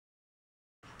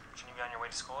Shouldn't you be on your way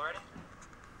to school already?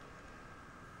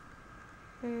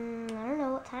 I don't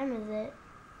know. What time is it?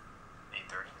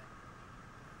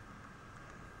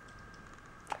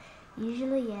 8:30.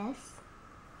 Usually, yes.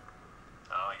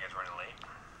 Oh, you guys running late?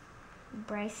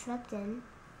 Bryce slept in.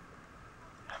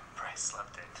 Bryce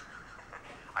slept in.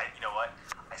 You know what?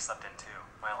 I slept in too.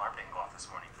 My alarm didn't go off this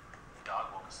morning. The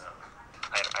dog woke us up.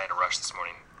 I had to rush this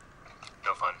morning.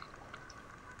 No fun.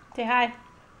 Say hi.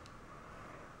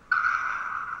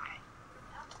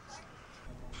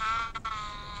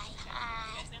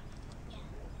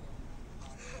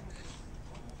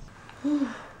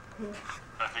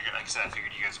 I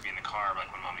figured you guys would be in the car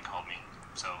like when Mommy called me.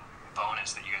 So,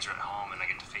 bonus that you guys are at home and I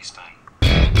get to FaceTime.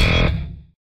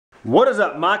 What is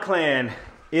up, my clan?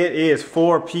 It is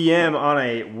 4 p.m. on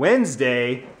a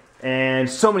Wednesday, and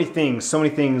so many things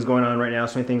going on right now,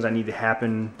 so many things I need to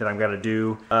happen that I've got to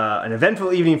do. An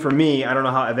eventful evening for me. I don't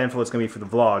know how eventful it's going to be for the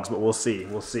vlogs, but we'll see,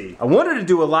 I wanted to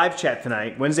do a live chat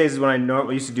tonight. Wednesdays is when I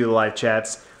normally used to do the live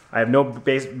chats. I have no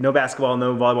basketball,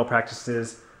 no volleyball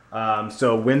practices.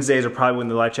 So Wednesdays are probably when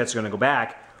the live chats are going to go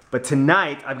back. But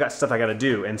tonight, I've got stuff I got to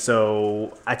do, and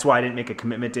so that's why I didn't make a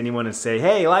commitment to anyone and say,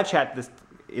 hey, live chat,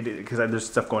 because there's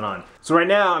stuff going on. So right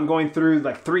now, I'm going through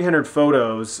like 300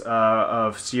 photos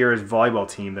of Sierra's volleyball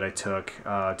team that I took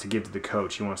to give to the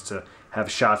coach. He wants to have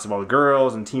shots of all the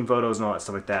girls and team photos and all that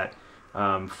stuff like that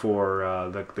for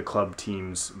the club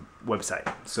team's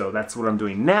website. So that's what I'm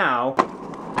doing now.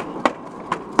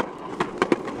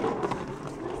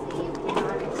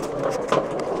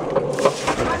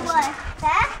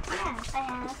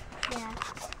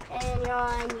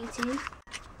 On YouTube.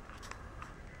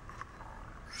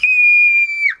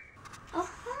 Oh,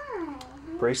 hi.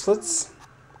 Bracelets?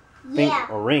 Yeah.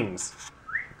 Or rings?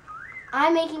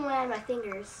 I'm making one out of my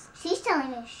fingers. She's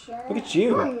telling me shut Look at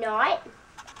you. No, I'm not.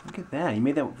 Look at that. You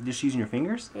made that just using your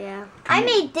fingers? Yeah. I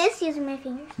made this using my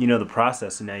fingers. You know the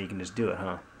process, and now you can just do it,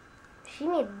 huh? She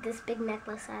made this big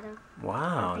necklace out of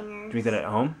wow. her fingers. Did you make that at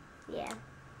home? Yeah.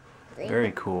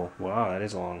 Very cool. Wow, that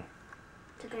is long.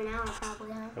 Took her an hour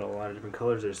probably, huh? Got a lot of different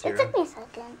colors there, It Sierra. took me a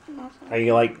second. Are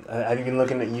you like? Have you been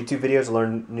looking at YouTube videos to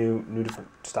learn new different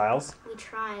styles? We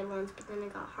tried once, but then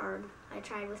it got hard. I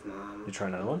tried with Mom. You try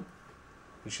another one?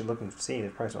 You should look and see.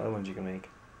 There's probably some other ones you can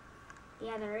make.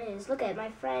 Yeah, there is. Look at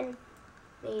my friend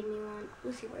made me one.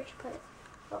 Lucy, where'd you put it?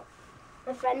 Oh,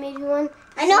 my friend made me one.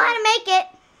 I know how to make it.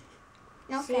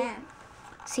 No See? can.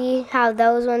 See how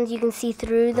those ones you can see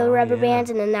through the rubber bands,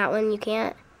 and then that one you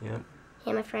can't? Yep.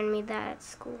 Yeah, my friend made that at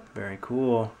school. Very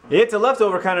cool. It's a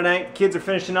leftover kind of night. Kids are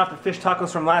finishing off the fish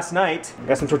tacos from last night.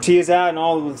 Got some tortillas out and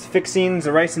all the fixings,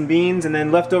 the rice and beans, and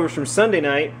then leftovers from Sunday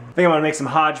night. I think I'm gonna make some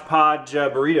hodgepodge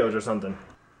burritos or something.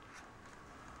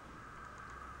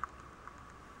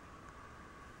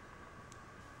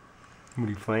 What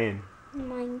are you playing?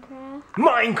 Minecraft.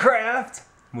 Minecraft!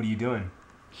 What are you doing?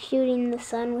 Shooting the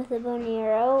sun with a bow and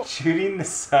arrow. Shooting the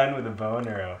sun with a bow and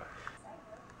arrow.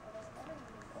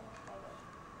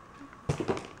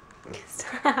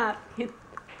 Stop.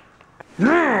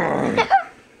 I'm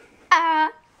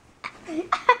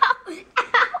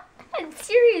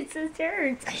serious, this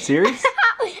hurts. Serious?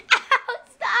 Ow,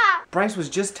 stop. Bryce was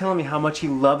just telling me how much he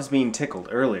loves being tickled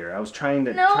earlier. I was trying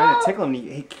to tickle him.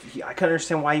 I couldn't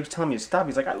understand why he was telling me to stop.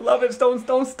 He's like, I love it.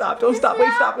 Don't stop. Don't stop.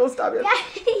 Wait, stop. Don't stop.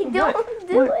 Daddy, don't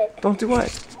do it. Don't do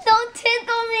what? Don't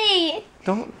tickle me.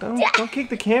 Don't kick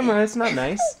the camera. It's not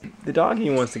nice. The doggy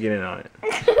wants to get in on it.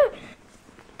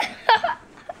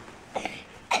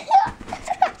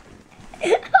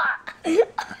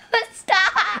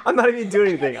 Stop. I'm not even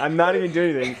doing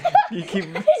anything. You keep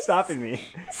stopping me.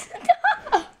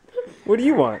 Stop. What do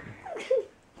you want?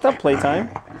 It's not playtime.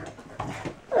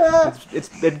 It's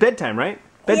bedtime, right?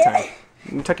 Bedtime. Yeah.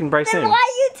 I'm tucking Bryce in.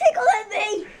 Why you tickle at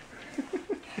me?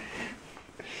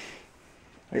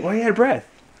 Like, why are you out of breath?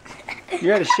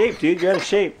 You're out of shape, dude. You're out of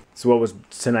shape. So what was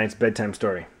tonight's bedtime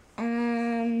story?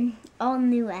 All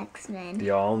new X-Men. The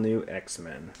all-new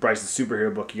X-Men. Bryce's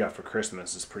superhero book he got for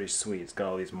Christmas is pretty sweet. It's got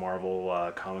all these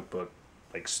Marvel comic book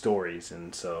like stories,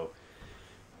 and so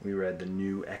we read the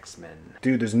new X-Men.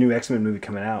 Dude, there's a new X-Men movie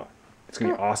coming out. It's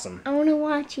gonna be awesome. I want to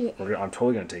watch it. I'm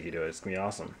totally gonna take you to it. It's gonna be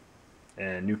awesome.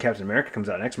 And new Captain America comes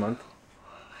out next month.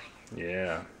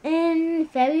 Yeah. In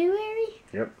February?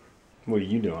 Yep. What are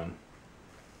you doing?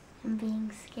 I'm being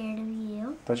scared of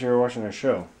you. I thought you were watching our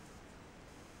show.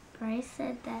 Bryce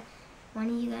said that one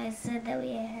of you guys said that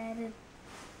we had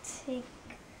to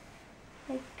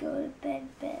go to bed.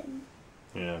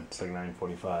 Yeah, it's like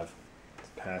 9:45. It's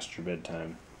past your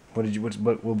bedtime.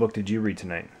 What book did you read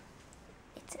tonight?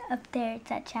 It's up there. It's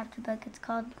that chapter book. It's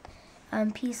called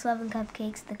Peace, Love, and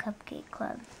Cupcakes, The Cupcake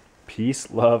Club. Peace,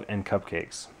 Love, and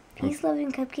Cupcakes. Peace, Love,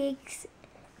 and Cupcakes.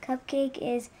 Cupcake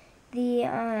is the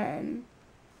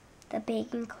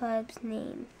baking club's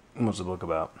name. What's the book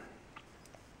about?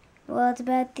 Well, it's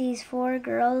about these 4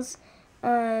 girls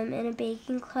in a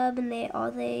baking club, and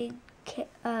they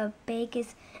bake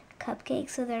is cupcakes,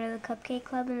 so they're the Cupcake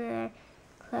Club, and their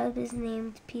club is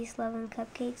named Peace, Love, and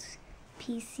Cupcakes.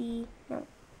 PLC.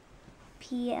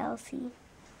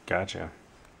 Gotcha.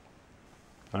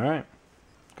 All right.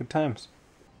 Good times.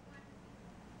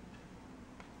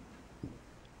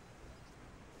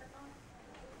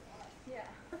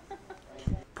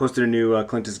 Posted a new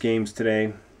Clintus Games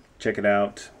today. Check it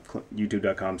out.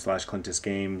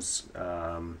 YouTube.com/ClintusGames.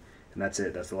 And that's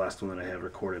it. That's the last one that I have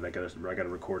recorded. I gotta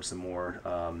record some more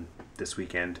this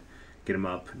weekend. Get them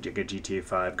up. Get GTA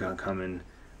 5 coming.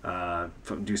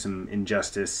 Do some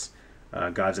Injustice.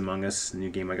 Gods Among Us, the new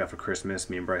game I got for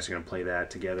Christmas. Me and Bryce are gonna play that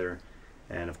together.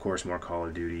 And of course more Call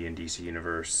of Duty and DC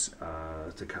Universe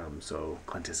to come. So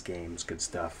Clintus Games, good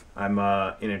stuff. I'm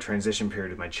in a transition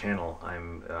period with my channel.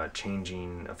 I'm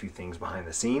changing a few things behind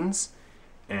the scenes,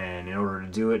 and in order to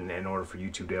do it, and in order for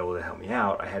YouTube to be able to help me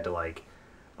out, I had to like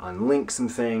unlink some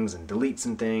things and delete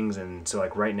some things, and so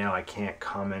like right now I can't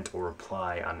comment or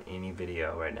reply on any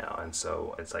video right now, and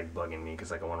so it's like bugging me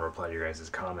because like I want to reply to your guys'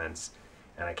 comments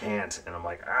and I can't, and I'm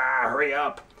like, hurry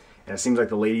up. And it seems like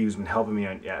the lady who's been helping me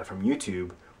from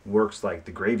YouTube works like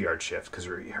the graveyard shift, because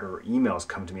her emails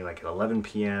come to me like at 11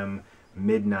 p.m.,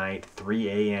 midnight, 3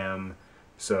 a.m.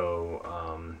 So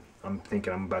I'm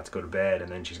thinking I'm about to go to bed, and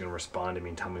then she's going to respond to me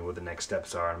and tell me what the next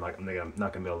steps are. I'm not going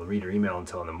to be able to read her email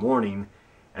until in the morning.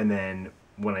 And then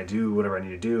when I do whatever I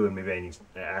need to do, and maybe I need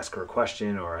to ask her a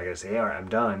question, or I got to say, hey, all right, I'm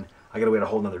done, I got to wait a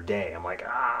whole nother day. I'm like,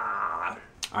 All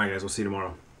right, guys, we'll see you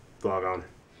tomorrow. Vlog on.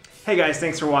 Hey guys,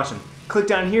 thanks for watching. Click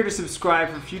down here to subscribe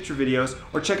for future videos,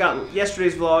 or check out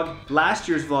yesterday's vlog, last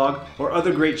year's vlog, or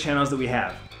other great channels that we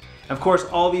have. Of course,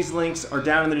 all these links are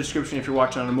down in the description if you're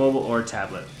watching on a mobile or a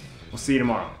tablet. We'll see you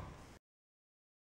tomorrow.